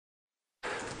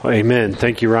Well, amen.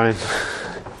 Thank you, Ryan.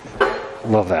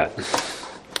 Love that.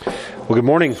 Well, good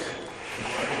morning.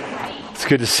 It's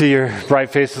good to see your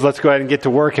bright faces. Let's go ahead and get to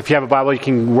work. If you have a Bible, you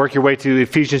can work your way to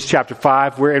Ephesians chapter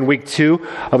 5. We're in week 2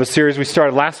 of a series we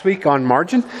started last week on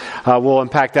margin. We'll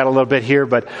unpack that a little bit here.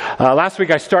 But last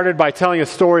week I started by telling a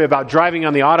story about driving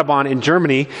on the Autobahn in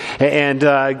Germany. And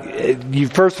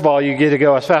first of all, you get to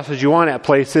go as fast as you want at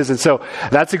places. And so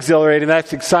that's exhilarating.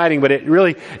 That's exciting. But it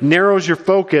really narrows your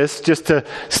focus just to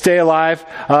stay alive.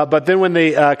 But then when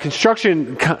the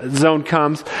construction zone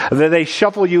comes, they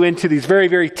shuffle you into these very,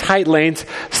 very tight lanes.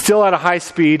 Still at a high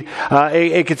speed.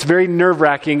 It gets very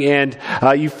nerve-wracking, and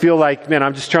you feel like, man,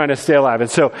 I'm just trying to stay alive. And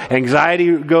so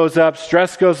anxiety goes up,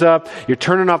 stress goes up, you're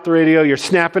turning off the radio, you're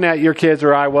snapping at your kids,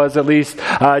 or I was at least,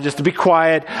 just to be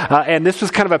quiet. And this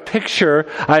was kind of a picture,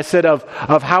 I said, of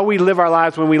how we live our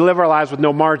lives when we live our lives with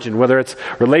no margin, whether it's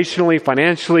relationally,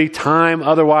 financially, time,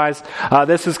 otherwise.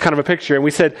 This is kind of a picture. And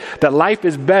we said that life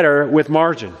is better with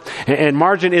margin. And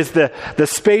margin is the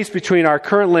space between our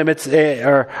current limits,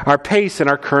 or our pace and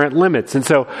our current limits. And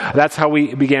so that's how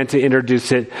we began to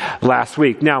introduce it last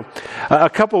week. Now, a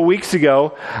couple of weeks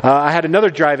ago, I had another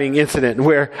driving incident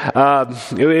where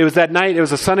it was that night. It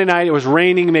was a Sunday night. It was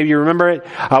raining. Maybe you remember it.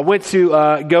 I went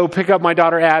to go pick up my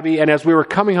daughter, Abby. And as we were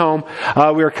coming home,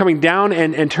 we were coming down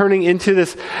and turning into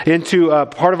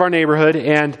part of our neighborhood.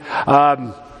 And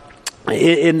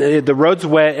the road's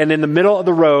wet, and in the middle of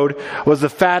the road was the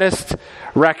fattest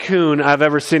raccoon I've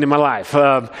ever seen in my life.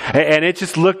 And it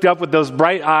just looked up with those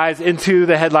bright eyes into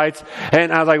the headlights,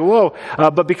 and I was like, whoa.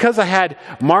 But because I had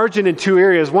margin in two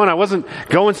areas, one, I wasn't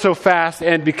going so fast,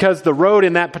 and because the road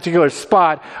in that particular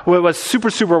spot was super,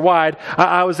 super wide,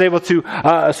 I was able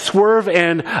to swerve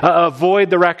and avoid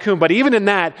the raccoon. But even in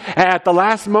that, at the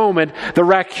last moment, the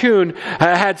raccoon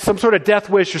had some sort of death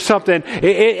wish or something.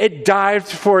 It dived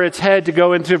for its head to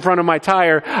go into front of my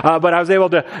tire, but I was able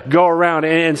to go around.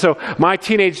 And so my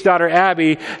teenage daughter,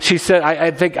 Abby, she said,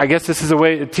 I guess this is the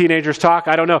way teenagers talk.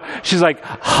 I don't know. She's like,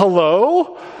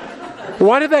 hello?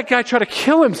 Why did that guy try to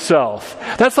kill himself?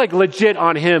 That's like legit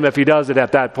on him if he does it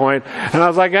at that point. And I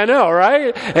was like, I know,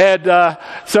 right? And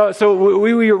so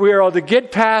we were able to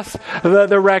get past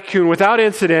the raccoon without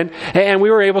incident, and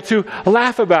we were able to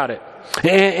laugh about it.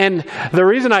 And the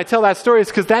reason I tell that story is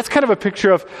because that's kind of a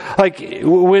picture of like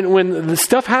when the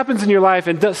stuff happens in your life,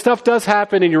 and stuff does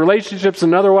happen in your relationships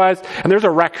and otherwise, and there's a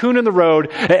raccoon in the road.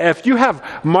 If you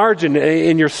have margin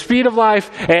in your speed of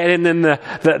life and then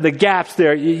the gaps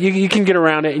there, you can get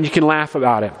around it and you can laugh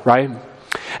about it, right?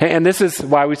 And this is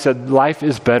why we said life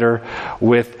is better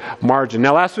with margin.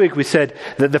 Now, last week we said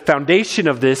that the foundation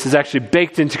of this is actually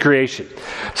baked into creation.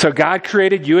 So God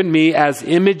created you and me as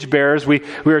image bearers. We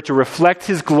are to reflect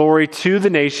His glory to the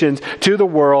nations, to the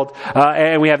world,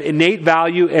 and we have innate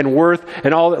value and worth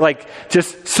and all that, like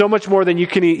just so much more than you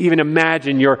can even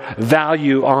imagine your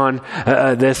value on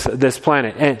this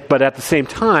planet. But at the same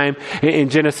time, in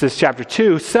Genesis chapter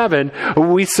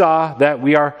 2:7, we saw that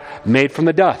we are made from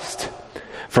the dust.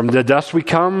 From the dust we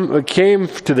came,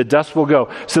 to the dust we'll go.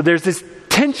 So there's this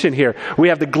tension here. We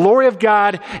have the glory of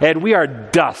God, and we are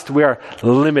dust. We are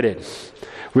limited.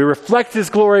 We reflect His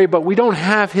glory, but we don't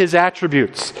have His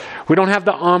attributes. We don't have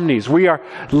the omnis. We are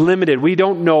limited. We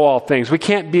don't know all things. We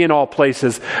can't be in all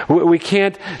places. We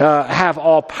can't have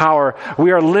all power.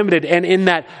 We are limited. And in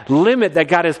that limit that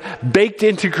God has baked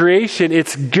into creation,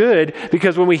 it's good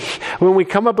because when we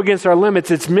come up against our limits,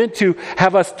 it's meant to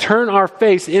have us turn our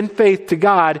face in faith to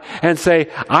God and say,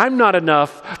 I'm not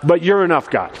enough, but you're enough,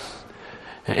 God.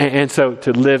 And so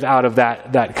to live out of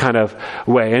that kind of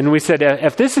way. And we said,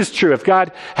 if this is true, if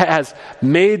God has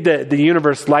made the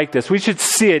universe like this, we should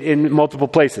see it in multiple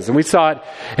places. And we saw it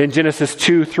in Genesis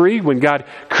 2:3, when God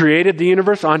created the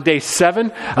universe on day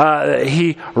 7,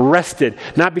 He rested.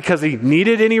 Not because He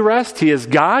needed any rest. He is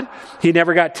God. He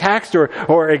never got taxed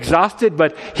or exhausted,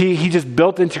 but He just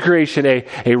built into creation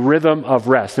a rhythm of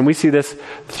rest. And we see this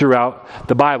throughout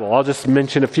the Bible. I'll just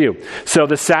mention a few. So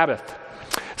the Sabbath.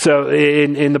 So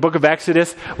in the book of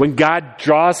Exodus, when God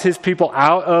draws His people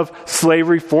out of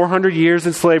slavery, 400 years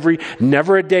in slavery,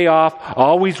 never a day off,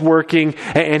 always working,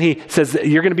 and He says,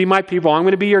 you're going to be my people, I'm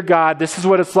going to be your God, this is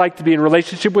what it's like to be in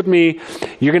relationship with me,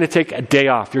 you're going to take a day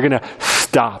off, you're going to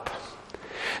stop.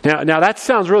 Now that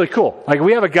sounds really cool. Like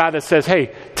we have a God that says,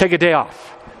 hey, take a day off.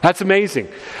 That's amazing.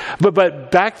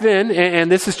 But back then,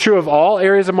 and this is true of all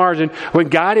areas of margin, when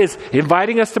God is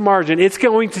inviting us to margin, it's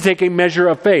going to take a measure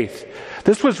of faith.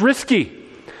 This was risky.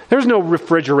 There's no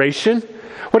refrigeration.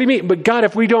 What do you mean? But God,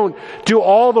 if we don't do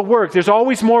all the work, there's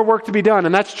always more work to be done.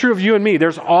 And that's true of you and me.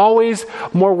 There's always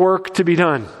more work to be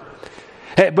done.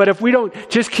 But if we don't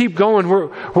just keep going,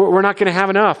 we're not going to have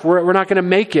enough. We're not going to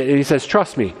make it. And he says,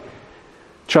 trust me.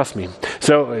 Trust me.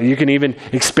 So you can even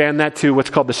expand that to what's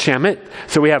called the Shamit.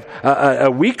 So we have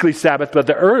a weekly Sabbath, but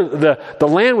the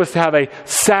land was to have a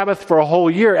Sabbath for a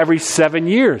whole year every 7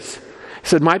 years. He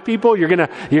said, my people, you're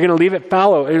gonna leave it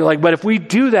fallow. And you're like, but if we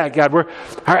do that, God,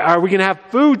 are we gonna have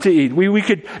food to eat? We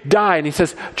could die. And he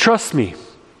says, trust me.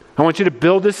 I want you to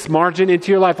build this margin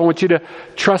into your life. I want you to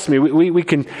trust me. We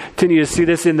continue to see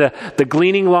this in the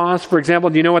gleaning laws, for example.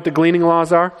 Do you know what the gleaning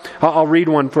laws are? I'll read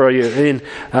one for you in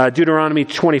Deuteronomy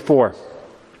 24.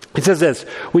 It says this: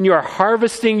 when you are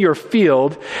harvesting your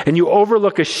field and you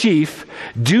overlook a sheaf,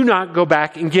 do not go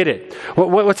back and get it.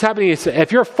 What's happening is,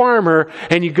 if you're a farmer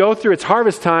and you go through its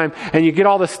harvest time and you get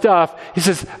all the stuff, he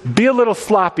says, be a little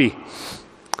sloppy.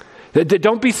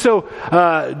 Don't be so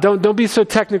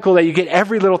technical that you get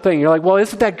every little thing. You're like, well,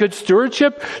 isn't that good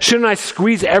stewardship? Shouldn't I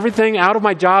squeeze everything out of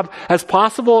my job as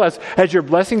possible as your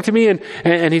blessing to me?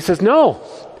 And he says, no,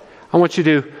 I want you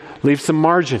to leave some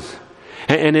margin.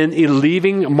 And in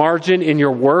leaving margin in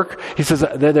your work, he says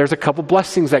there's a couple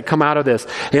blessings that come out of this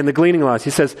in the gleaning laws. He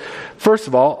says, first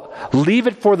of all, leave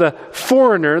it for the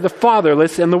foreigner, the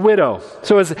fatherless, and the widow.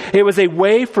 So it was a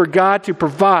way for God to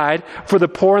provide for the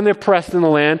poor and the oppressed in the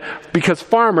land, because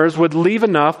farmers would leave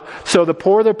enough so the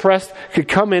poor and the oppressed could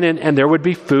come in and there would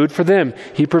be food for them.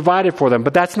 He provided for them.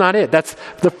 But that's not it. That's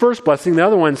the first blessing. The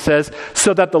other one says,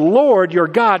 so that the Lord your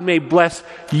God may bless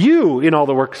you in all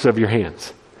the works of your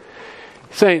hands.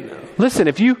 Saying, listen,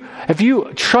 if you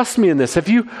trust me in this, if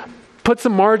you put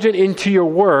some margin into your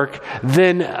work,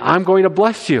 then I'm going to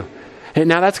bless you. And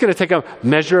now that's going to take a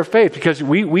measure of faith, because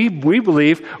we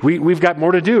believe we've got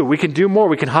more to do. We can do more.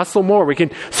 We can hustle more. We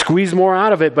can squeeze more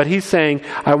out of it. But he's saying,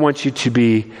 I want you to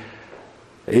be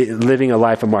living a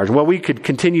life of margin. Well, we could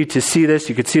continue to see this.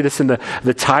 You could see this in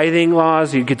the tithing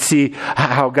laws. You could see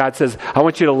how God says, I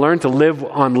want you to learn to live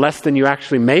on less than you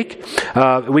actually make.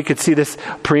 We could see this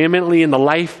preeminently in the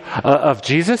life of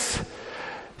Jesus.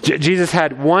 Jesus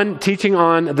had one teaching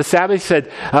on the Sabbath. He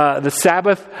said, the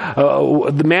Sabbath,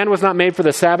 the man was not made for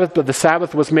the Sabbath, but the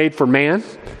Sabbath was made for man.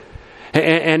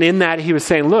 And in that, he was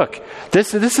saying, look,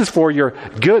 this is for your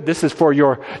good. This is for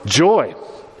your joy.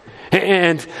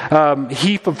 And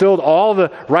he fulfilled all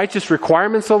the righteous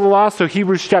requirements of the law. So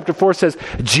Hebrews chapter 4 says,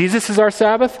 Jesus is our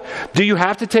Sabbath. Do you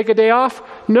have to take a day off?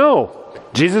 No.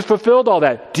 Jesus fulfilled all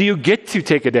that. Do you get to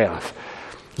take a day off?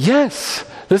 Yes.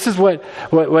 This is what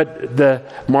the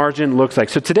margin looks like.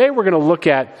 So today we're going to look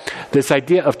at this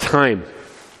idea of time.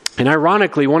 And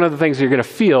ironically, one of the things you're going to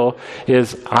feel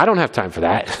is, I don't have time for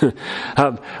that.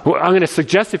 I'm going to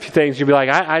suggest a few things. You'll be like,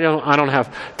 I don't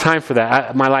have time for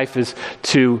that. My life is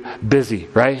too busy,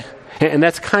 right? And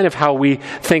that's kind of how we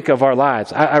think of our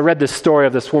lives. I read this story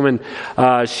of this woman.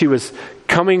 She was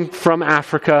coming from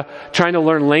Africa, trying to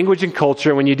learn language and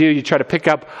culture. When you do, you try to pick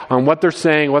up on what they're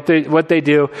saying, what they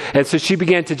do. And so she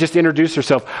began to just introduce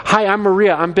herself. Hi, I'm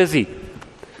Maria. I'm busy.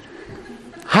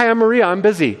 Hi, I'm Maria, I'm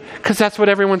busy. Because that's what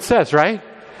everyone says, right?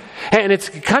 And it's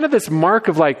kind of this mark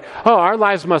of like, oh, our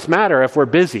lives must matter if we're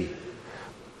busy.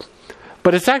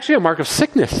 But it's actually a mark of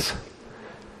sickness.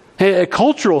 A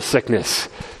cultural sickness.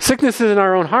 Sickness is in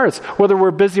our own hearts, whether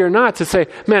we're busy or not, to say,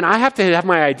 man, I have to have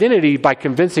my identity by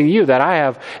convincing you that I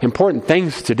have important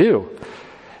things to do.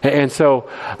 And so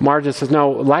margin says, no,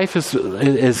 life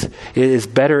is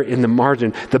better in the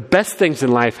margin. The best things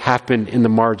in life happen in the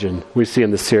margin, we see in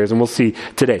this series, and we'll see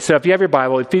today. So if you have your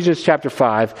Bible, Ephesians chapter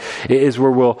 5 is where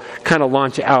we'll kind of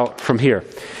launch out from here.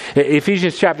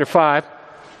 Ephesians chapter 5,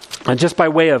 and just by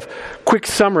way of quick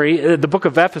summary, the book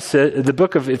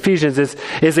of Ephesians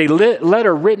is a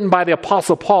letter written by the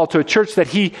Apostle Paul to a church that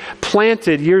he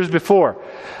planted years before,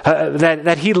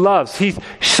 that he loves. He's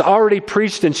already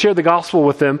preached and shared the gospel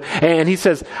with them, and he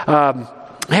says,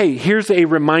 hey, here's a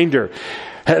reminder.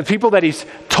 People that he's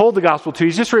told the gospel to,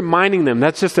 he's just reminding them.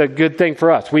 That's just a good thing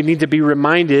for us. We need to be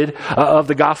reminded of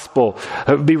the gospel,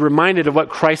 be reminded of what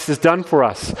Christ has done for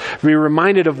us, be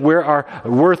reminded of where our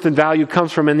worth and value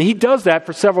comes from. And he does that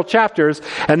for several chapters.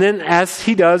 And then, as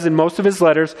he does in most of his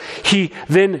letters, he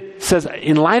then says,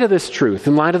 in light of this truth,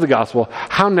 in light of the gospel,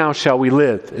 how now shall we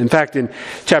live? In fact, in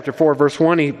chapter 4, verse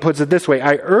 1, he puts it this way: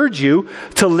 I urge you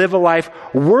to live a life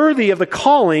worthy of the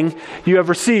calling you have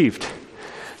received.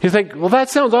 You think, well,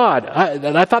 that sounds odd.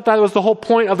 I thought that was the whole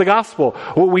point of the gospel.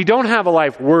 Well, we don't have a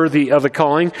life worthy of the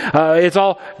calling. It's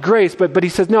all grace. But he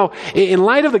says, no, in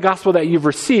light of the gospel that you've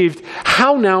received,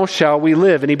 how now shall we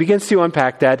live? And he begins to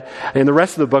unpack that in the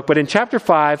rest of the book. But in chapter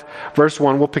 5, verse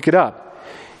 1, we'll pick it up.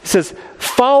 He says,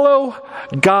 follow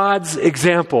God's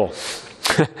example.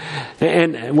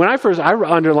 And when I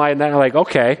underlined that, I'm like,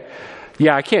 okay,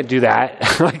 yeah, I can't do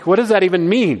that. Like, what does that even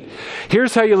mean?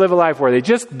 Here's how you live a life worthy.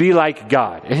 Just be like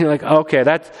God. And you're like, okay,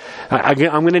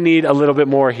 I'm going to need a little bit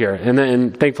more here.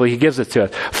 And thankfully he gives it to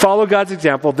us. Follow God's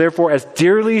example, therefore, as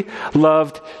dearly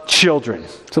loved children.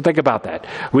 So think about that.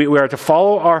 We are to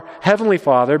follow our Heavenly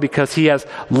Father because he has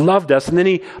loved us. And then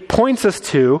he points us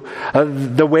to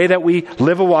the way that we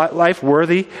live a life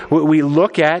worthy. We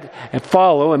look at and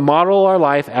follow and model our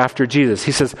life after Jesus.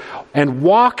 He says, and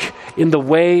walk in the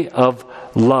way of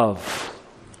love.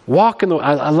 Walk in the.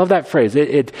 I love that phrase.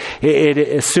 It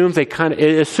assumes it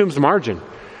assumes margin.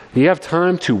 You have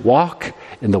time to walk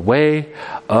in the way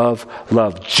of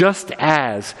love, just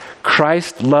as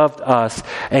Christ loved us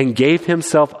and gave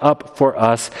himself up for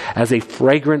us as a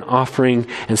fragrant offering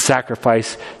and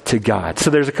sacrifice to God. So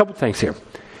there's a couple things here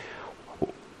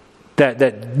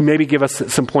that maybe give us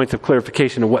some points of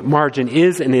clarification of what margin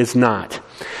is and is not.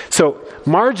 So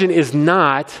margin is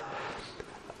not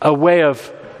a way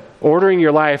of ordering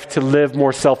your life to live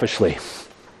more selfishly,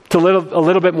 to live a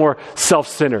little bit more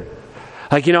self-centered.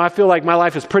 Like, I feel like my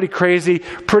life is pretty crazy,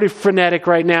 pretty frenetic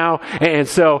right now, and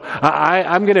so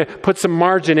I'm going to put some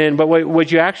margin in, but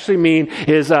what you actually mean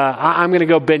is I'm going to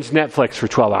go binge Netflix for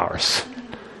 12 hours.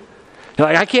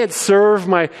 Like, I can't serve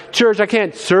my church, I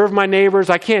can't serve my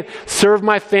neighbors, I can't serve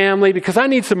my family because I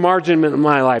need some margin in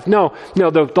my life. No,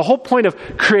 the whole point of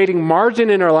creating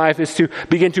margin in our life is to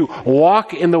begin to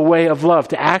walk in the way of love,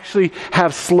 to actually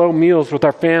have slow meals with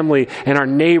our family and our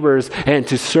neighbors and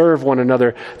to serve one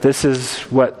another. This is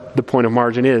what the point of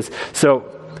margin is. So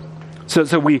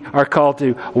we are called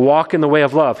to walk in the way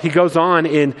of love. He goes on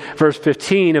in verse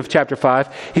 15 of chapter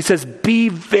 5. He says, be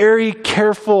very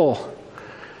careful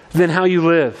then how you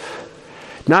live,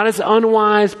 not as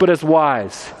unwise, but as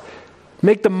wise.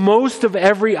 Make the most of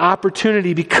every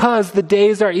opportunity because the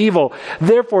days are evil.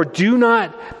 Therefore, do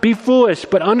not be foolish,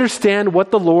 but understand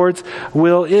what the Lord's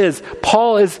will is.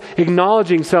 Paul is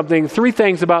acknowledging something, 3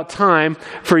 things about time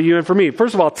for you and for me.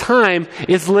 First of all, time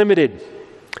is limited.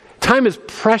 Time is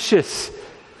precious.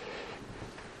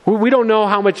 We don't know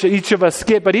how much each of us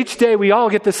get, but each day we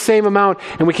all get the same amount,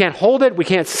 and we can't hold it, we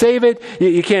can't save it,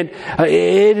 you can't,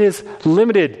 it is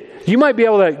limited. You might be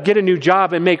able to get a new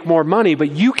job and make more money,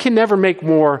 but you can never make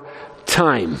more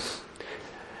time.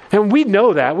 And we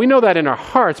know that in our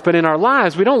hearts, but in our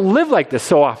lives, we don't live like this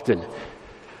so often.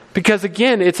 Because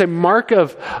again, it's a mark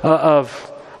of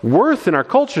worth in our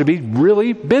culture to be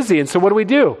really busy. And so what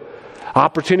do?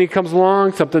 Opportunity comes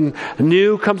along, something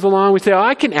new comes along, we say,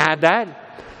 I can add that.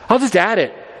 I'll just add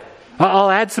it. I'll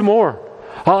add some more.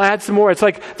 It's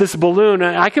like this balloon.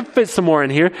 I can fit some more in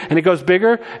here. And it goes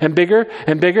bigger and bigger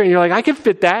and bigger. And you're like, I can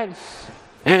fit that.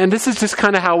 And this is just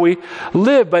kind of how we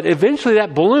live. But eventually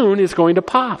that balloon is going to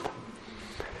pop.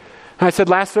 I said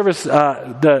last service,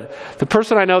 the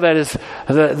person I know that is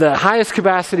the highest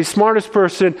capacity, smartest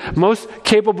person, most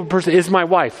capable person is my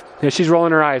wife. And she's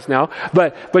rolling her eyes now.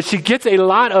 But she gets a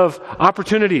lot of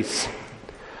opportunities.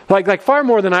 Like far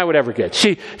more than I would ever get.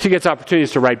 She gets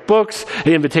opportunities to write books,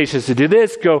 invitations to do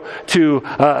this, go to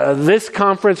this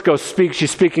conference, go speak.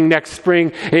 She's speaking next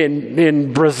spring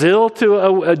in Brazil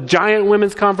to a giant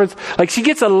women's conference. Like, she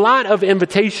gets a lot of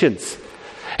invitations.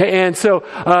 And so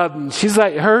she's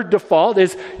like, her default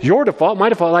is your default, my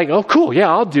default. Like, oh, cool, yeah,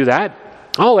 I'll do that.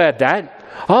 I'll add that.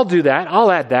 I'll do that. I'll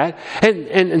add that.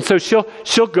 And so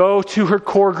she'll go to her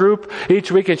core group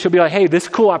each week and she'll be like, hey, this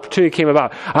cool opportunity came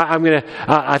about.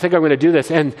 I think I'm gonna do this.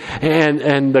 And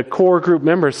the core group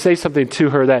members say something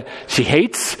to her that she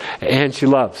hates and she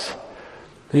loves.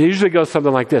 It usually goes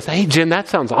something like this. Hey, Jen, that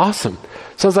sounds awesome.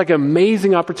 Sounds like an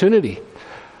amazing opportunity.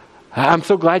 I'm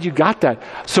so glad you got that.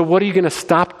 So what are you gonna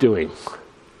stop doing?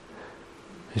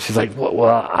 And she's like, well,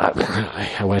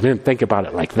 I didn't think about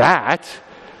it like that.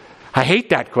 I hate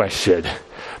that question.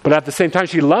 But at the same time,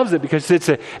 she loves it because it's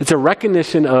a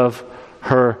recognition of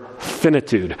her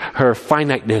finitude, her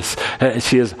finiteness.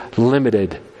 She is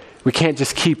limited. We can't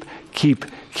just keep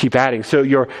adding. So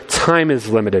your time is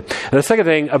limited. And the second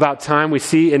thing about time we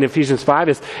see in Ephesians 5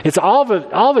 is it's all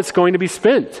of it's going to be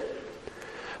spent.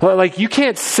 Like, you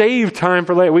can't save time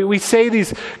for later. We say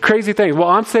these crazy things. Well,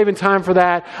 I'm saving time for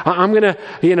that. I'm going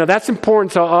to, that's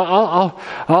important. So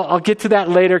I'll get to that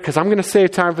later because I'm going to save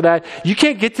time for that. You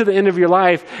can't get to the end of your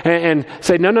life and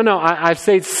say, no, I've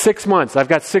saved 6 months. I've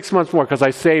got 6 months more because I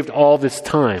saved all this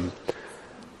time.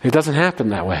 It doesn't happen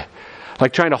that way.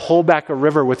 Like trying to hold back a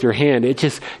river with your hand. It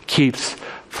just keeps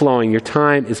flowing. Your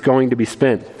time is going to be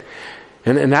spent.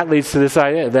 And that leads to this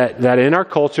idea that in our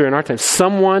culture, in our time,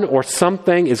 someone or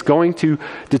something is going to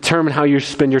determine how you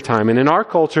spend your time. And in our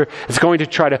culture, it's going to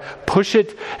try to push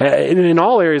it in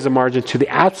all areas of margin to the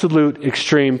absolute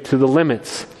extreme, to the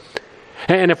limits.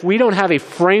 And if we don't have a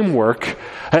framework,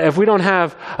 if we don't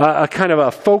have a kind of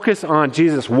a focus on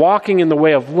Jesus walking in the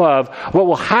way of love, what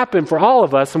will happen for all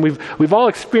of us, and we've all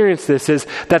experienced this, is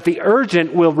that the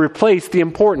urgent will replace the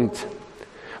important.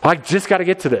 I just got to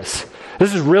get to this.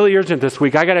 This is really urgent this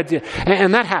week. I got to do,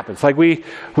 and that happens. Like we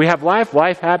have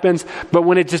life happens, but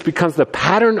when it just becomes the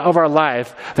pattern of our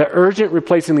life, the urgent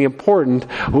replacing the important,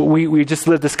 we just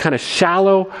live this kind of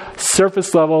shallow,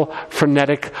 surface level,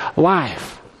 frenetic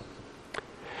life.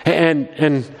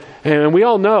 And we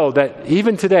all know that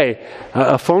even today,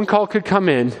 a phone call could come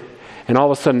in, and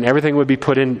all of a sudden everything would be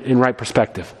put in right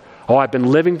perspective. Oh, I've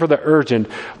been living for the urgent,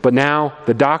 but now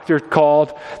the doctor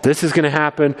called, this is going to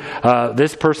happen,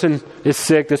 this person is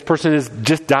sick, this person has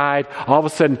just died. All of a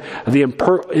sudden, the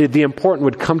important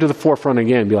would come to the forefront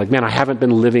again and be like, man, I haven't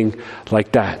been living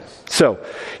like that. So,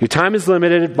 your time is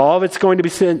limited, all of it's going to be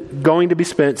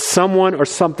spent, someone or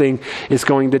something is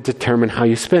going to determine how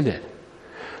you spend it.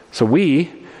 So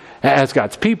we, as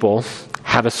God's people,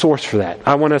 have a source for that.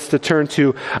 I want us to turn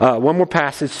to one more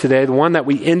passage today, the one that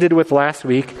we ended with last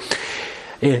week.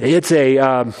 It's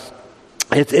a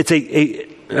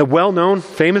well-known,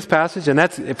 famous passage, and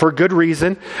that's for good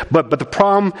reason. But the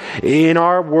problem in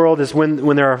our world is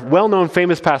when there are well-known,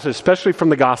 famous passages, especially from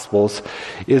the Gospels,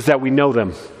 is that we know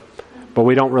them, but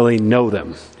we don't really know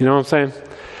them. You know what I'm saying?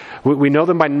 We know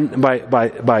them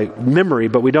by memory,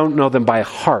 but we don't know them by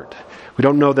heart. We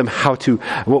don't know them how to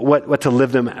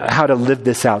live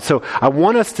this out. So I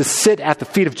want us to sit at the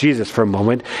feet of Jesus for a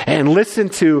moment and listen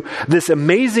to this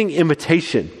amazing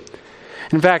invitation.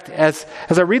 In fact, as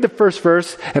I read the first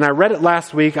verse, and I read it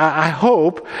last week, I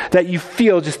hope that you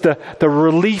feel just the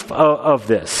relief of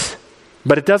this.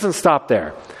 But it doesn't stop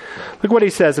there. Look what he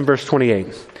says in verse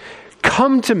 28.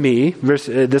 Come to me, this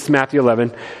is Matthew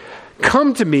 11,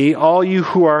 come to me, all you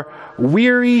who are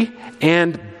weary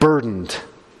and burdened,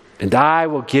 and I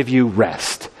will give you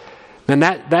rest. And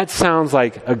that sounds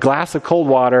like a glass of cold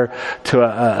water to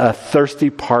a thirsty,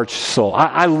 parched soul.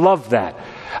 I love that.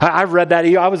 I've read that.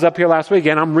 I was up here last week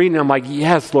and I'm reading. I'm like,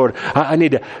 yes, Lord, I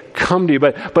need to come to you.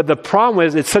 But the problem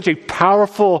is it's such a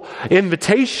powerful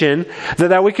invitation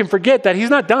that we can forget that he's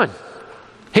not done.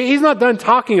 He's not done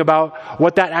talking about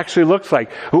what that actually looks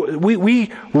like.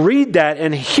 We read that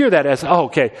and hear that as, oh,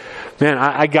 okay, man,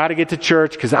 I got to get to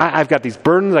church because I've got these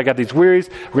burdens, I got these wearies.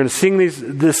 We're going to sing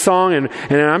this song, and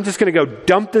I'm just going to go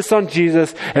dump this on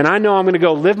Jesus, and I know I'm going to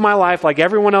go live my life like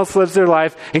everyone else lives their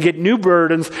life and get new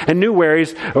burdens and new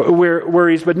worries.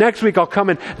 But next week I'll come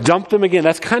and dump them again.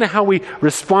 That's kind of how we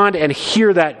respond and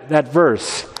hear that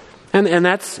verse, and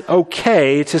that's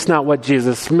okay. It's just not what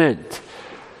Jesus meant.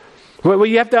 What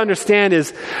you have to understand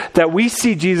is that we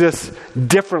see Jesus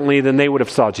differently than they would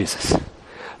have saw Jesus.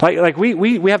 Like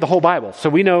we have the whole Bible. So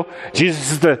we know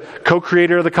Jesus is the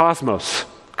co-creator of the cosmos.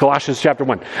 Colossians chapter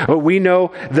 1. We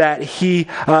know that he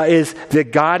is the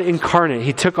God incarnate.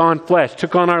 He took on flesh,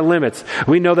 took on our limits.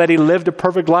 We know that he lived a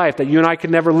perfect life that you and I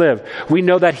could never live. We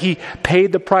know that he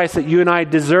paid the price that you and I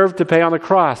deserved to pay on the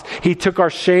cross. He took our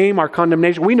shame, our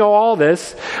condemnation. We know all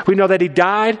this. We know that he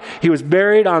died. He was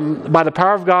buried by the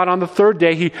power of God on the third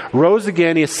day. He rose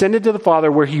again. He ascended to the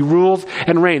Father where he rules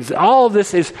and reigns. All of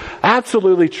this is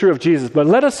absolutely true of Jesus. But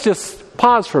let us just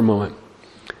pause for a moment.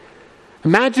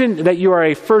 Imagine that you are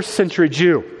a first century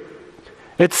Jew.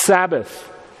 It's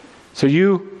Sabbath. So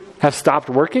you have stopped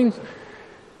working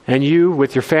and you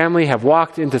with your family have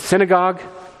walked into synagogue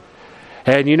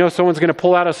and you know someone's going to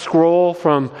pull out a scroll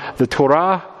from the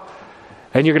Torah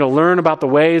and you're going to learn about the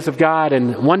ways of God,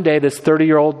 and one day this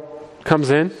 30-year-old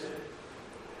comes in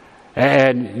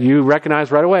and you recognize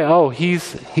right away, oh,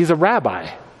 he's a rabbi.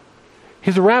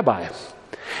 He's a rabbi.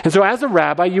 And so as a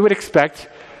rabbi, you would expect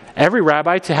every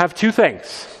rabbi to have two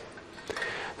things.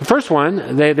 The first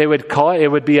one, they would call it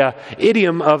would be an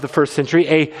idiom of the first century,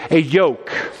 a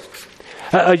yoke.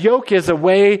 A yoke is a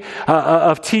way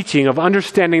of teaching, of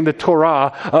understanding the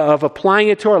Torah, of applying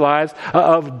it to our lives,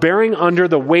 of bearing under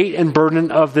the weight and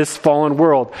burden of this fallen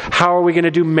world. How are we going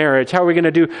to do marriage? How are we going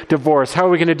to do divorce? How are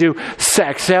we going to do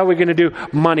sex? How are we going to do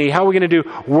money? How are we going to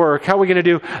do work? How are we going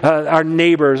to do our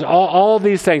neighbors? All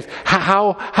these things.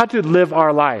 How to live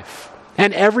our life.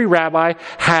 And every rabbi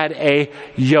had a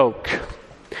yoke.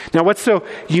 Now, what's so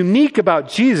unique about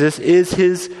Jesus is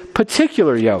his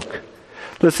particular yoke.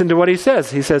 Listen to what he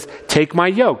says. He says, take my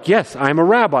yoke. Yes, I'm a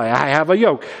rabbi. I have a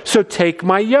yoke. So take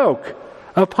my yoke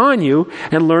upon you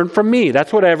and learn from me.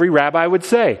 That's what every rabbi would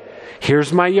say.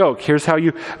 Here's my yoke. Here's how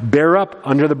you bear up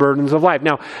under the burdens of life.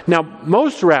 Now,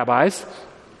 most rabbis,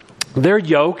 their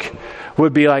yoke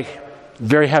would be like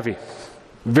very heavy.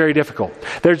 Very difficult.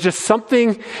 There's just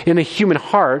something in the human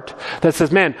heart that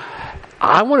says, man,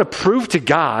 I want to prove to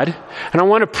God and I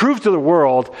want to prove to the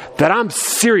world that I'm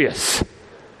serious,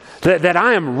 that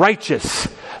I am righteous,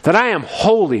 that I am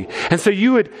holy. And so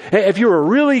you would, if you were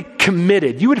really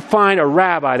committed, you would find a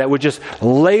rabbi that would just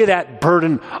lay that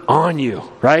burden on you,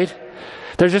 right?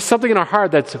 There's just something in our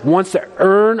heart that wants to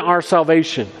earn our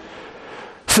salvation.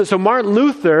 So Martin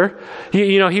Luther,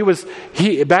 he was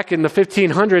back in the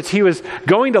 1500s, he was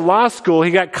going to law school.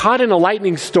 He got caught in a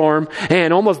lightning storm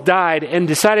and almost died and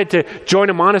decided to join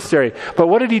a monastery. But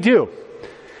what did he do?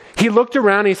 He looked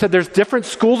around and he said, there's different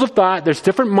schools of thought, there's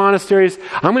different monasteries.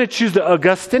 I'm going to choose the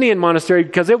Augustinian monastery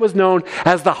because it was known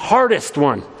as the hardest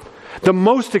one, the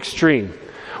most extreme,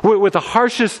 with the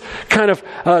harshest kind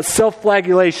of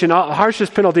self-flagellation,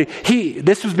 harshest penalty.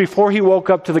 This was before he woke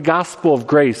up to the gospel of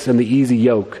grace and the easy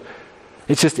yoke.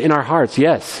 It's just in our hearts,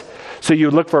 yes. So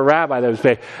you look for a rabbi that would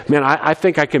say, man, I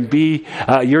think I can be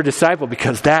your disciple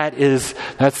because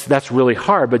that's really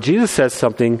hard. But Jesus says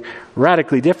something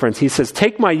radically different. He says,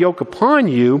 take my yoke upon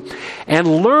you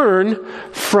and learn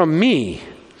from me.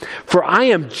 For I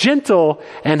am gentle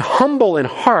and humble in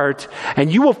heart,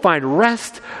 and you will find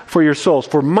rest for your souls.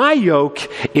 For my yoke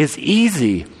is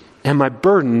easy, and my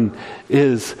burden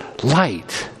is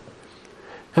light.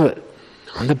 Now,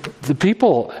 the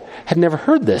people had never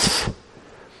heard this.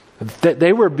 That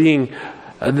they were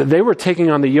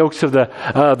taking on the yokes of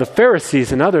the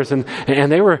Pharisees and others, and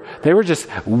they were just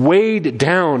weighed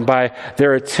down by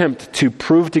their attempt to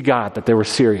prove to God that they were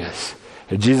serious.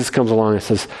 And Jesus comes along and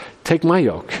says, take my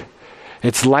yoke.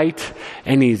 It's light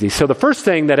and easy. So the first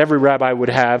thing that every rabbi would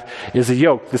have is a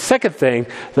yoke. The second thing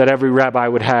that every rabbi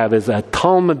would have is a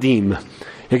talmidim.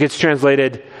 It gets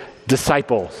translated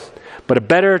disciple, but a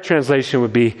better translation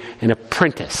would be an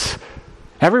apprentice.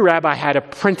 Every rabbi had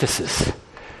apprentices.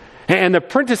 And the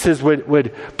apprentices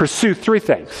would pursue three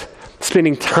things: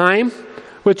 spending time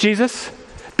with Jesus,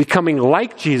 becoming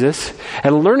like Jesus,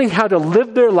 and learning how to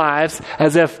live their lives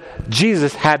as if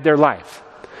Jesus had their life.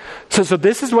 So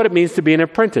this is what it means to be an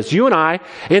apprentice. You and I,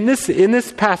 in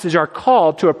this passage, are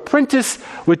called to apprentice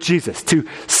with Jesus, to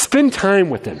spend time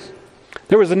with him.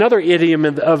 There was another idiom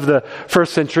of the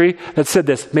first century that said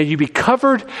this: may you be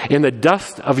covered in the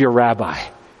dust of your rabbi.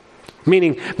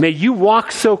 Meaning, may you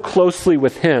walk so closely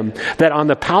with him that on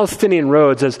the Palestinian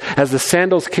roads, as the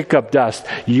sandals kick up dust,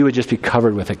 you would just be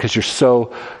covered with it because you're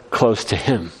so close to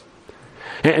him.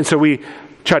 And so we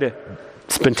try to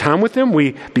spend time with him,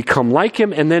 we become like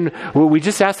him, and then we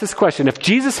just ask this question: if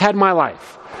Jesus had my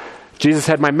life, Jesus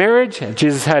had my marriage,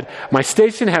 Jesus had my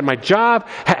station, had my job,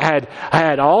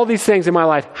 had all these things in my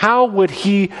life, how would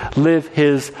he live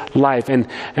his life? And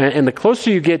the closer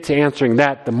you get to answering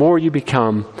that, the more you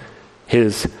become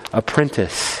his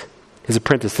apprentice. His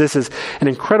apprentice. This is an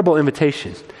incredible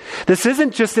invitation. This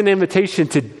isn't just an invitation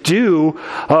to do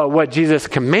what Jesus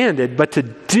commanded, but to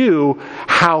do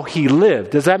how he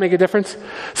lived. Does that make a difference?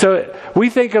 So we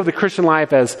think of the Christian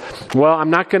life as, well, I'm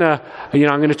not going to, I'm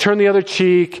going to turn the other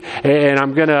cheek, and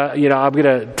I'm going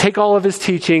to take all of his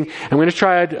teaching. I'm going to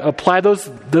try to apply those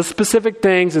specific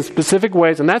things in specific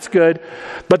ways, and that's good.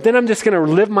 But then I'm just going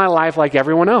to live my life like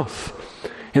everyone else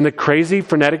in the crazy,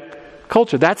 frenetic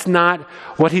culture. That's not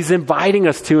what he's inviting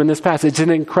us to in this passage. It's an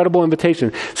incredible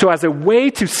invitation. So as a way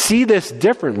to see this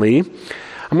differently,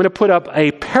 I'm going to put up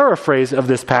a paraphrase of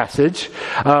this passage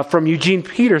from Eugene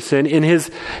Peterson in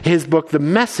his book, The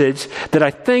Message, that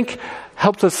I think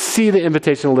helps us see the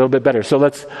invitation a little bit better. So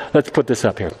let's put this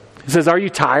up here. He says, are you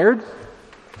tired,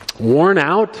 worn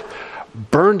out,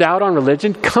 burned out on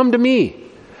religion? Come to me.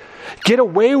 Get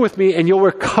away with me and you'll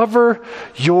recover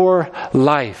your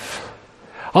life.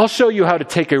 I'll show you how to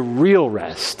take a real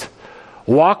rest.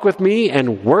 Walk with me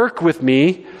and work with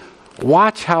me.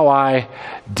 Watch how I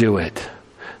do it.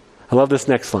 I love this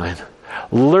next line.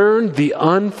 Learn the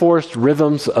unforced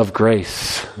rhythms of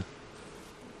grace.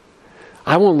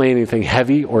 I won't lay anything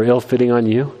heavy or ill-fitting on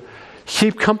you.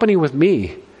 Keep company with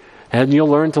me, and you'll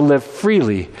learn to live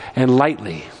freely and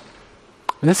lightly.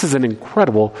 And this is an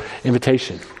incredible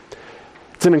invitation.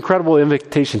 It's an incredible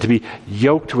invitation to be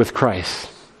yoked with Christ.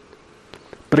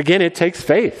 But again, it takes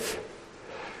faith.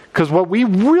 Because what we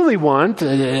really want,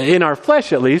 in our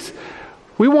flesh at least,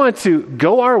 we want to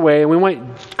go our way and we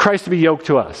want Christ to be yoked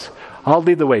to us. I'll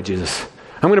lead the way, Jesus.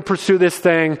 I'm going to pursue this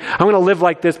thing. I'm going to live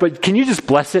like this, but can you just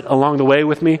bless it along the way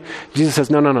with me? Jesus says,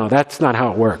 no, that's not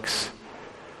how it works.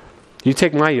 You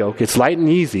take my yoke, it's light and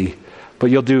easy,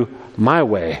 but you'll do my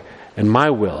way and my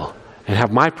will and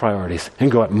have my priorities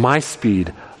and go at my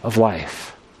speed of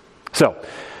life. So,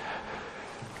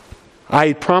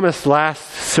 I promised last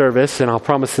service, and I'll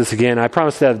promise this again. I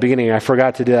promised that at the beginning. I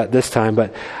forgot to do that this time,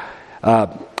 but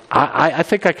I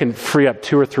think I can free up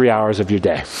 2 or 3 hours of your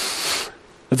day.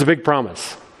 It's a big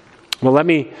promise. Well, let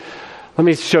me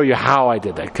show you how I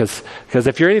did that, because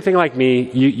if you're anything like me,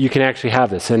 you can actually have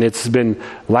this, and it's been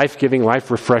life-giving,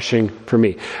 life-refreshing for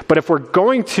me. But if we're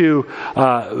going to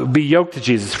be yoked to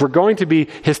Jesus, if we're going to be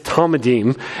his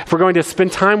Talmudim, if we're going to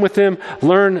spend time with him,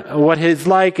 learn what he's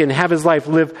like, and have his life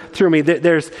live through me, and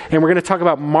we're going to talk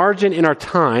about margin in our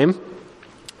time,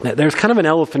 there's kind of an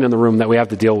elephant in the room that we have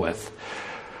to deal with.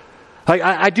 Like,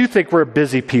 I do think we're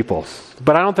busy people,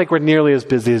 but I don't think we're nearly as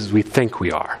busy as we think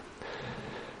we are.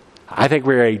 I think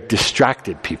we're a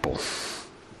distracted people.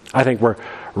 I think we're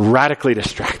radically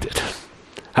distracted.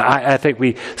 I think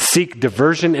we seek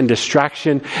diversion and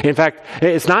distraction. In fact,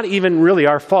 it's not even really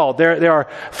our fault. There are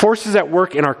forces at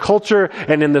work in our culture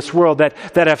and in this world that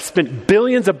have spent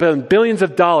billions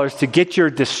of dollars to get your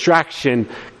distraction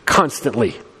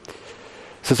constantly.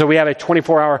 So we have a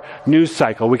 24-hour news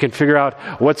cycle. We can figure out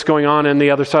what's going on in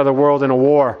the other side of the world in a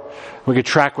war. We can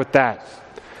track with that.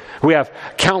 We have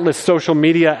countless social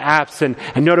media apps and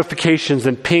notifications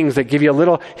and pings that give you a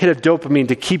little hit of dopamine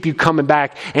to keep you coming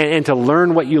back and to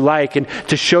learn what you like and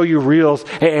to show you reels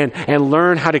and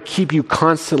learn how to keep you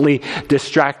constantly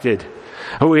distracted.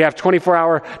 We have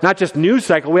 24-hour, not just news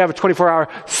cycle, we have a 24-hour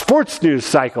sports news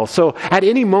cycle. So at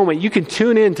any moment, you can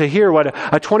tune in to hear what a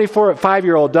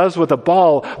 5-year-old does with a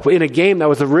ball in a game that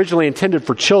was originally intended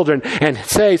for children and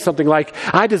say something like,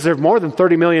 I deserve more than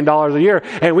 $30 million a year.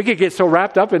 And we could get so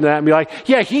wrapped up in that and be like,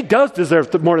 yeah, he does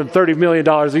deserve more than $30 million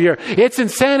a year. It's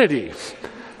insanity.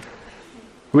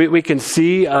 We can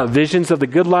see visions of the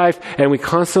good life, and we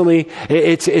constantly,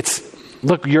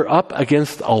 look, you're up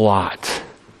against a lot.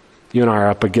 You and I are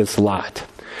up against a lot.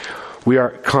 We are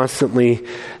constantly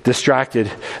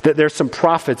distracted. There's some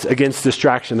prophets against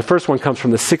distraction. The first one comes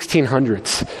from the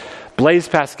 1600s. Blaise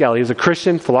Pascal. He was a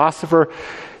Christian philosopher.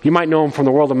 You might know him from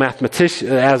the world of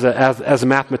mathematician as a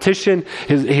mathematician.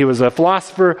 He was a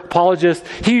philosopher, apologist.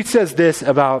 He says this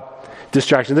about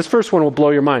distraction. This first one will blow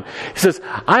your mind. He says,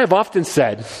 I have often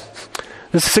said,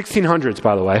 this is 1600s,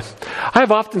 by the way. I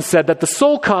have often said that the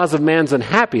sole cause of man's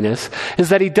unhappiness is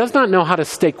that he does not know how to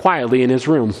stay quietly in his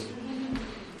room.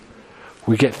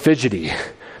 We get fidgety.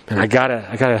 And I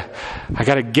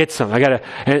gotta get some.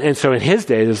 And so in his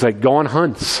day, it was like go on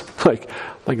hunts. Like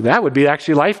that would be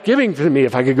actually life-giving for me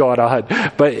if I could go on a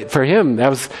hunt. But for him,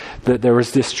 there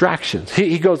was distractions.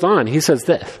 He goes on. He says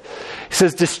this. He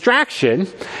says, distraction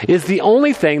is the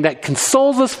only thing that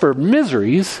consoles us for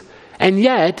miseries, and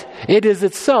yet, it is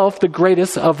itself the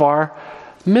greatest of our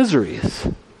miseries.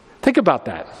 Think about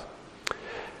that.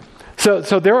 So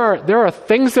there are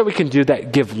things that we can do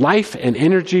that give life and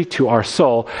energy to our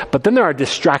soul, but then there are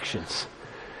distractions.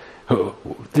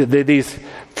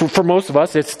 For most of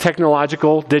us, it's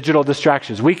technological, digital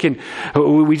distractions. We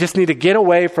just need to get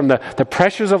away from the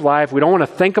pressures of life. We don't want to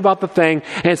think about the thing.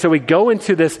 And so we go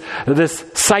into this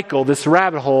cycle, this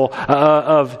rabbit hole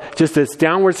of just this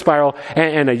downward spiral.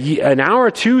 And an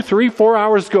hour, 2, 3, 4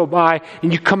 hours go by,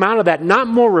 and you come out of that not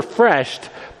more refreshed,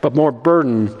 but more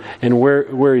burdened and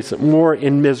worrisome, more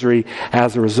in misery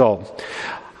as a result.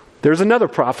 There's another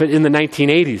prophet in the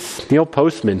 1980s, Neil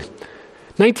Postman.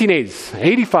 1980s,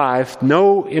 85,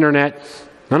 no internet,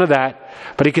 none of that,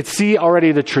 but he could see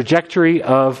already the trajectory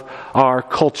of our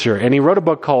culture. And he wrote a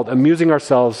book called Amusing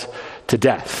Ourselves to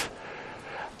Death.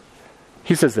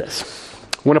 He says this,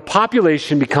 when a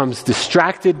population becomes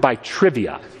distracted by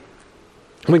trivia,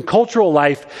 when cultural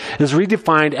life is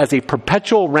redefined as a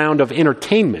perpetual round of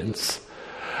entertainments,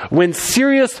 when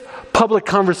serious public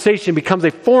conversation becomes a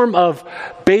form of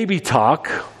baby talk,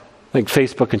 like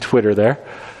Facebook and Twitter there,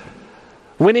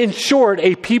 when, in short,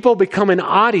 a people become an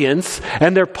audience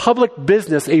and their public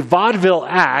business a vaudeville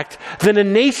act, then a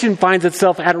nation finds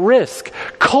itself at risk.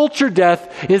 Culture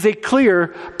death is a clear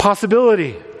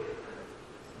possibility.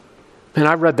 And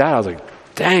I read that. I was like,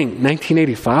 dang,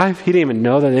 1985? He didn't even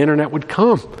know that the internet would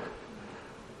come.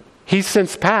 He's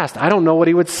since passed. I don't know what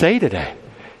he would say today.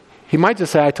 He might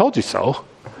just say, I told you so.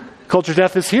 Culture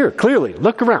death is here, clearly.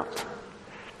 Look around.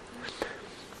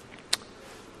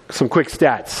 Some quick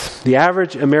stats. The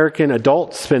average American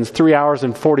adult spends 3 hours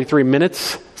and 43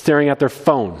 minutes staring at their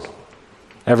phone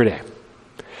every day.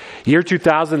 Year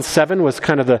 2007 was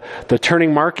kind of the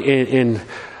turning mark in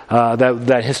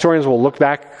that historians will look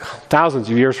back thousands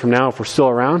of years from now if we're still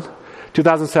around.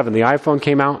 2007, the iPhone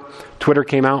came out, Twitter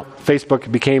came out,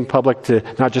 Facebook became public to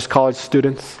not just college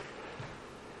students,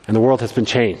 and the world has been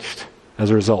changed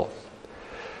as a result.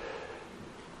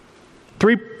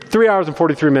 3 hours and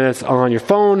 43 minutes on your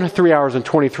phone, 3 hours and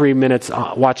 23 minutes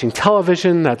watching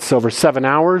television. That's over 7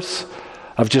 hours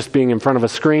of just being in front of a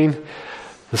screen.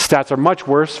 The stats are much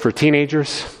worse for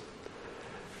teenagers.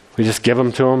 We just give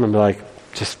them to them and be like,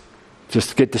 just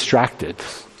just get distracted.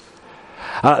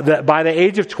 By the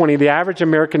age of 20, the average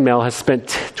American male has spent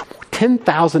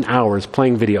 10,000 hours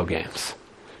playing video games.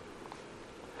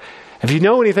 If you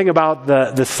know anything about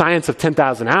the science of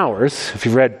 10,000 hours, if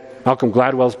you've read Malcolm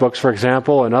Gladwell's books, for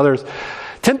example, and others,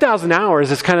 10,000 hours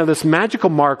is kind of this magical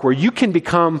mark where you can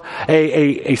become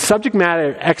a subject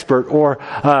matter expert or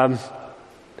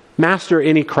master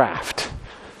any craft.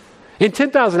 In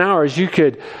 10,000 hours, you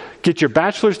could get your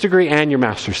bachelor's degree and your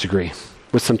master's degree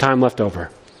with some time left over.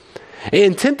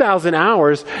 In 10,000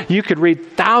 hours, you could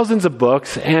read thousands of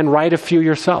books and write a few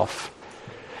yourself.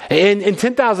 In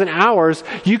 10,000 hours,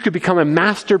 you could become a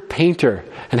master painter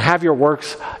and have your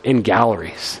works in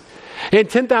galleries. In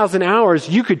 10,000 hours,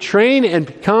 you could train and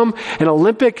become an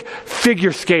Olympic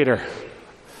figure skater.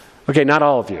 Okay, not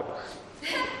all of you.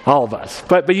 All of us.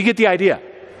 But you get the idea.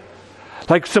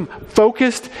 Like some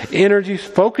focused energy,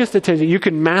 focused attention. You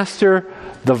can master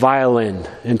the violin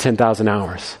in 10,000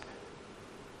 hours.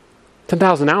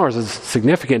 10,000 hours is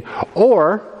significant.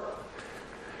 Or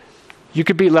you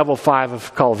could be level 5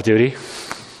 of Call of Duty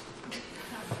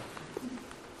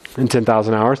in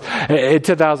 10,000 hours. In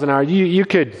 10,000 hours, you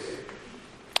could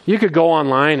go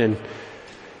online and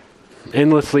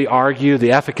endlessly argue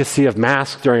the efficacy of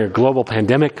masks during a global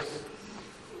pandemic.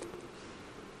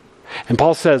 And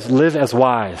Paul says, live as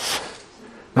wise,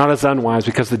 not as unwise,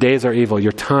 because the days are evil.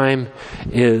 Your time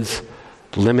is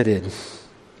limited.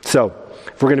 So,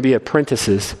 if we're going to be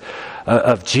apprentices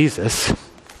of Jesus,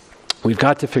 we've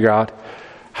got to figure out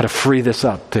how to free this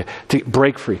up, to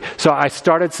break free. So I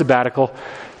started sabbatical,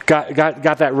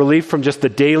 got that relief from just the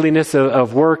dailiness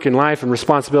of work and life and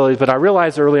responsibilities, but I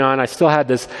realized early on I still had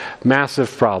this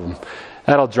massive problem.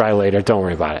 That'll dry later, don't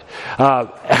worry about it.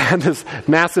 I had this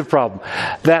massive problem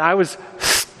that I was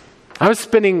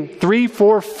spending 3,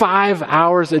 4, 5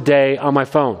 hours a day on my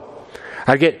phone.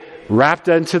 I'd get wrapped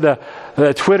into the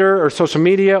Twitter or social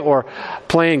media or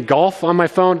playing golf on my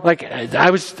phone. Like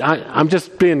I'm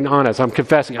just being honest. I'm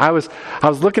confessing. I was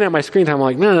looking at my screen time. I'm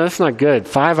like, no, that's not good.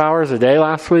 5 hours a day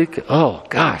last week. Oh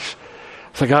gosh.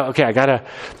 It's like, okay,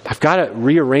 I've got to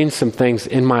rearrange some things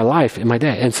in my life, in my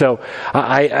day. And so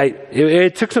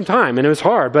it took some time and it was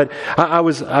hard, but I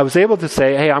was able to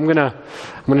say, hey, I'm going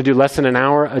to do less than an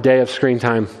hour a day of screen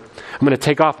time. I'm going to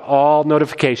take off all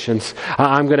notifications.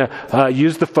 I'm going to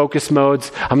use the focus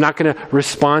modes. I'm not going to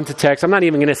respond to text. I'm not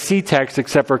even going to see text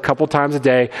except for a couple times a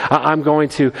day. I'm going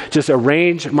to just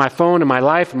arrange my phone and my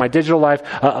life and my digital life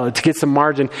to get some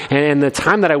margin. And the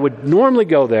time that I would normally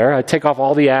go there, I'd take off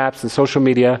all the apps and social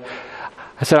media.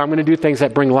 I said, I'm going to do things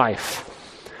that bring life.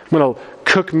 I'm going to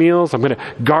cook meals. I'm going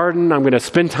to garden. I'm going to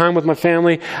spend time with my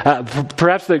family.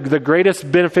 Perhaps the greatest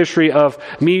beneficiary of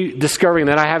me discovering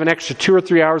that I have an extra 2 or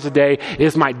 3 hours a day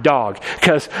is my dog.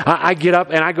 Because I get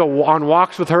up and I go on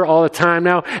walks with her all the time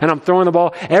now, and I'm throwing the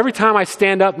ball. Every time I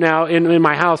stand up now in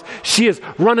my house, she is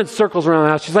running circles around the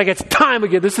house. She's like, it's time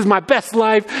again. This is my best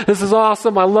life. This is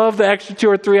awesome. I love the extra 2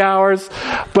 or 3 hours.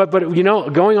 But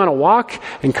going on a walk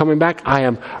and coming back, I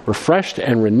am refreshed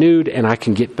and renewed, and I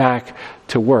can get back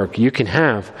to work. You can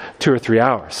have 2 or 3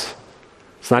 hours.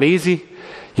 It's not easy.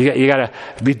 You got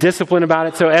to be disciplined about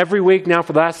it. So every week now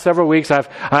for the last several weeks,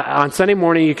 on Sunday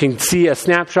morning, you can see a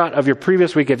snapshot of your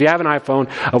previous week if you have an iPhone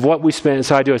of what we spent.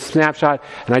 So I do a snapshot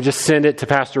and I just send it to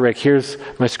Pastor Rick. Here's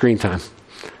my screen time.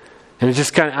 And it's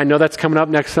just I know that's coming up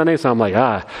next Sunday, so I'm like,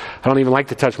 I don't even like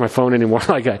to touch my phone anymore.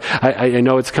 Like I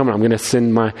know it's coming. I'm going to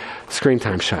send my screen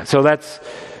time shot. So that's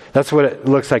what it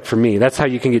looks like for me. That's how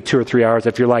you can get 2 or 3 hours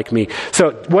if you're like me.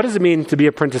 So what does it mean to be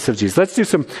apprentice of Jesus? Let's do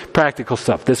some practical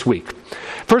stuff this week.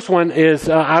 First one is,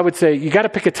 I would say, you got to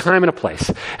pick a time and a place.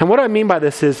 And what I mean by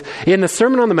this is, in the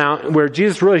Sermon on the Mount, where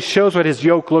Jesus really shows what his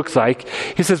yoke looks like,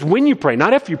 he says, when you pray,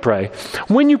 not if you pray,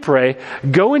 when you pray,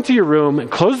 go into your room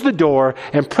and close the door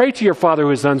and pray to your Father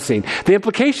who is unseen. The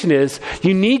implication is,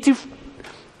 you need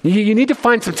to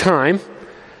find some time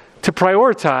to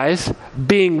prioritize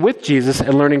being with Jesus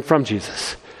and learning from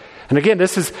Jesus. And again,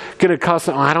 this is going to cost,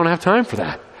 I don't have time for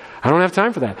that.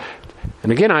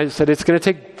 And again, I said it's going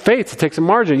to take faith to take some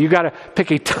margin. You got to pick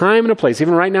a time and a place.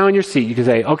 Even right now in your seat, you can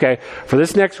say, okay, for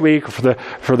this next week, or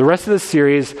for the rest of the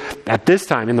series, at this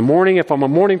time, in the morning, if I'm a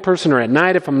morning person, or at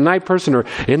night, if I'm a night person, or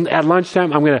at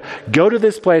lunchtime, I'm going to go to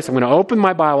this place. I'm going to open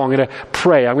my Bible. I'm going to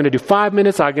pray. I'm going to do 5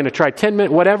 minutes. I'm going to try 10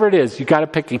 minutes, whatever it is. You got to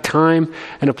pick a time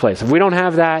and a place. If we don't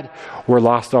have that, we're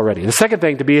lost already. The second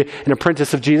thing to be an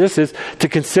apprentice of Jesus is to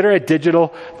consider a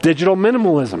digital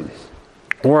minimalism.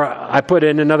 Or I put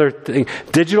in another thing,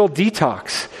 digital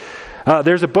detox.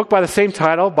 There's a book by the same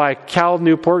title by Cal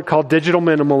Newport called Digital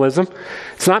Minimalism.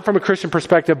 It's not from a Christian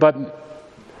perspective, but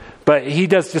But he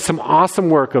does just some awesome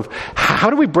work of how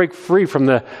do we break free from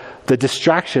the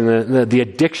distraction, the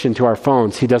addiction to our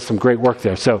phones. He does some great work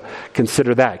there. So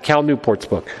consider that. Cal Newport's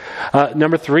book.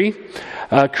 Number 3,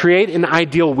 create an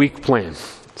ideal week plan.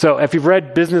 So if you've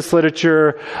read business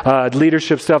literature,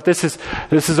 leadership stuff, this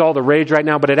is all the rage right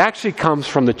now, but it actually comes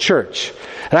from the church.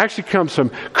 It actually comes from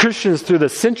Christians through the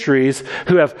centuries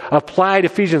who have applied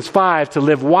Ephesians 5 to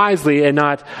live wisely and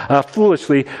not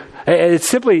foolishly. It's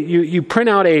simply, you print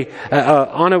out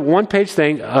on a one-page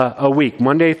thing a week,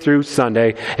 Monday through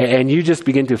Sunday, and you just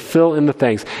begin to fill in the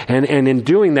things. And in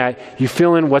doing that, you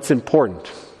fill in what's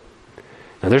important.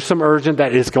 Now, there's some urgent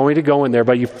that is going to go in there,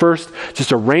 but you first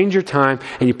just arrange your time,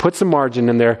 and you put some margin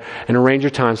in there and arrange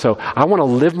your time. So I want to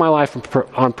live my life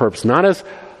on purpose, not as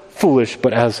foolish,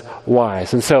 but as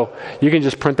wise. And so you can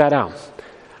just print that out.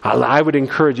 I would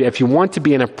encourage you, if you want to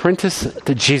be an apprentice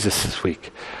to Jesus this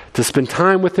week, to spend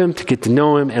time with him, to get to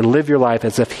know him, and live your life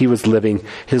as if he was living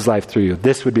his life through you.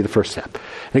 This would be the first step.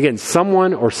 And again,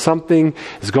 someone or something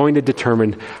is going to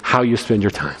determine how you spend your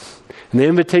time. And the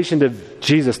invitation to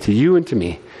Jesus, to you and to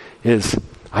me, is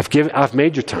I've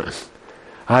made your time.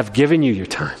 I've given you your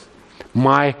time.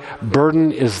 My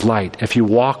burden is light. If you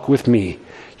walk with me,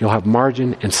 you'll have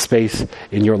margin and space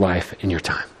in your life, in your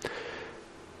time.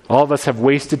 All of us have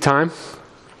wasted time.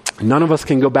 None of us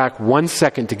can go back 1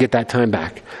 second to get that time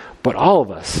back. But all of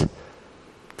us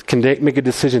can make a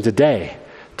decision today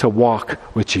to walk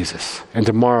with Jesus, and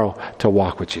tomorrow to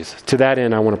walk with Jesus. To that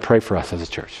end, I want to pray for us as a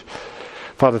church.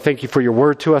 Father, thank you for your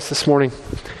word to us this morning.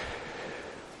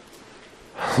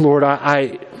 Lord,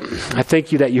 I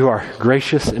thank you that you are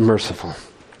gracious and merciful.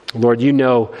 Lord, you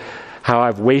know how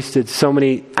I've wasted so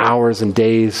many hours and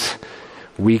days,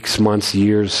 weeks, months,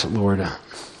 years, Lord.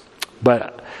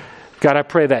 But God, I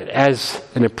pray that as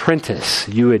an apprentice,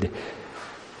 you would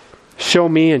show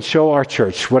me and show our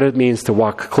church what it means to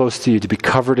walk close to you, to be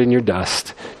covered in your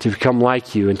dust, to become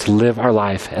like you, and to live our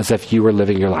life as if you were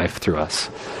living your life through us.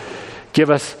 Give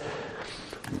us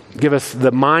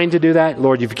the mind to do that.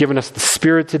 Lord, you've given us the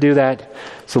Spirit to do that.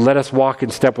 So let us walk in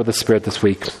step with the Spirit this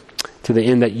week to the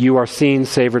end that you are seen,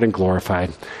 savored, and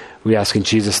glorified. We ask in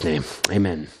Jesus' name.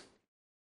 Amen.